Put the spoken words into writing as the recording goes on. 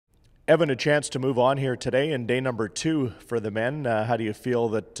Evan, a chance to move on here today in day number 2 for the men. How do you feel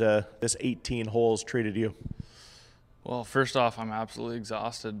that this 18 holes treated you? Well, first off, I'm absolutely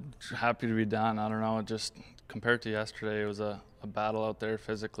exhausted. Happy to be done. I don't know, just compared to yesterday, it was a battle out there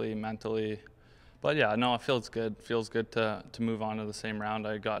physically, mentally. But yeah, no, it feels good. It feels good to move on to the same round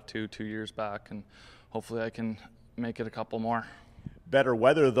I got to 2 years back, and hopefully I can make it a couple more. Better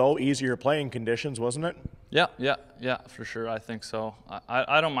weather, though, easier playing conditions, wasn't it? Yeah, for sure. I think so.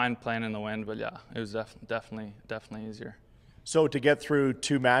 I don't mind playing in the wind, but yeah, it was definitely easier. So to get through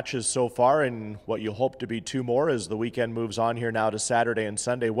 2 matches so far and what you hope to be 2 more as the weekend moves on here now to Saturday and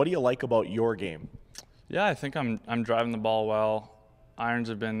Sunday, what do you like about your game? Yeah, I think I'm driving the ball well. Irons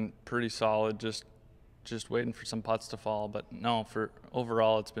have been pretty solid, just waiting for some putts to fall, but no, for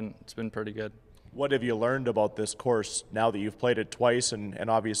overall it's been pretty good. What have you learned about this course now that you've played it twice and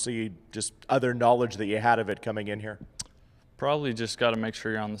obviously just other knowledge that you had of it coming in here? Probably just got to make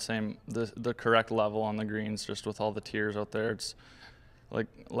sure you're on the correct level on the greens, just with all the tiers out there. It's like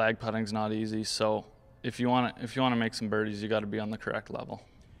lag putting's not easy, so if you want to make some birdies, you got to be on the correct level.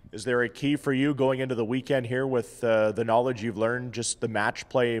 Is there a key for you going into the weekend here with the knowledge you've learned, just the match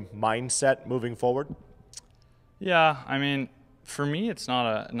play mindset moving forward? Yeah, I mean, for me, it's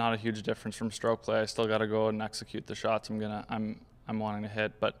not a huge difference from stroke play. I still got to go and execute the shots I'm wanting to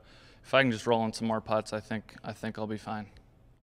hit, but if I can just roll in some more putts, I think I'll be fine.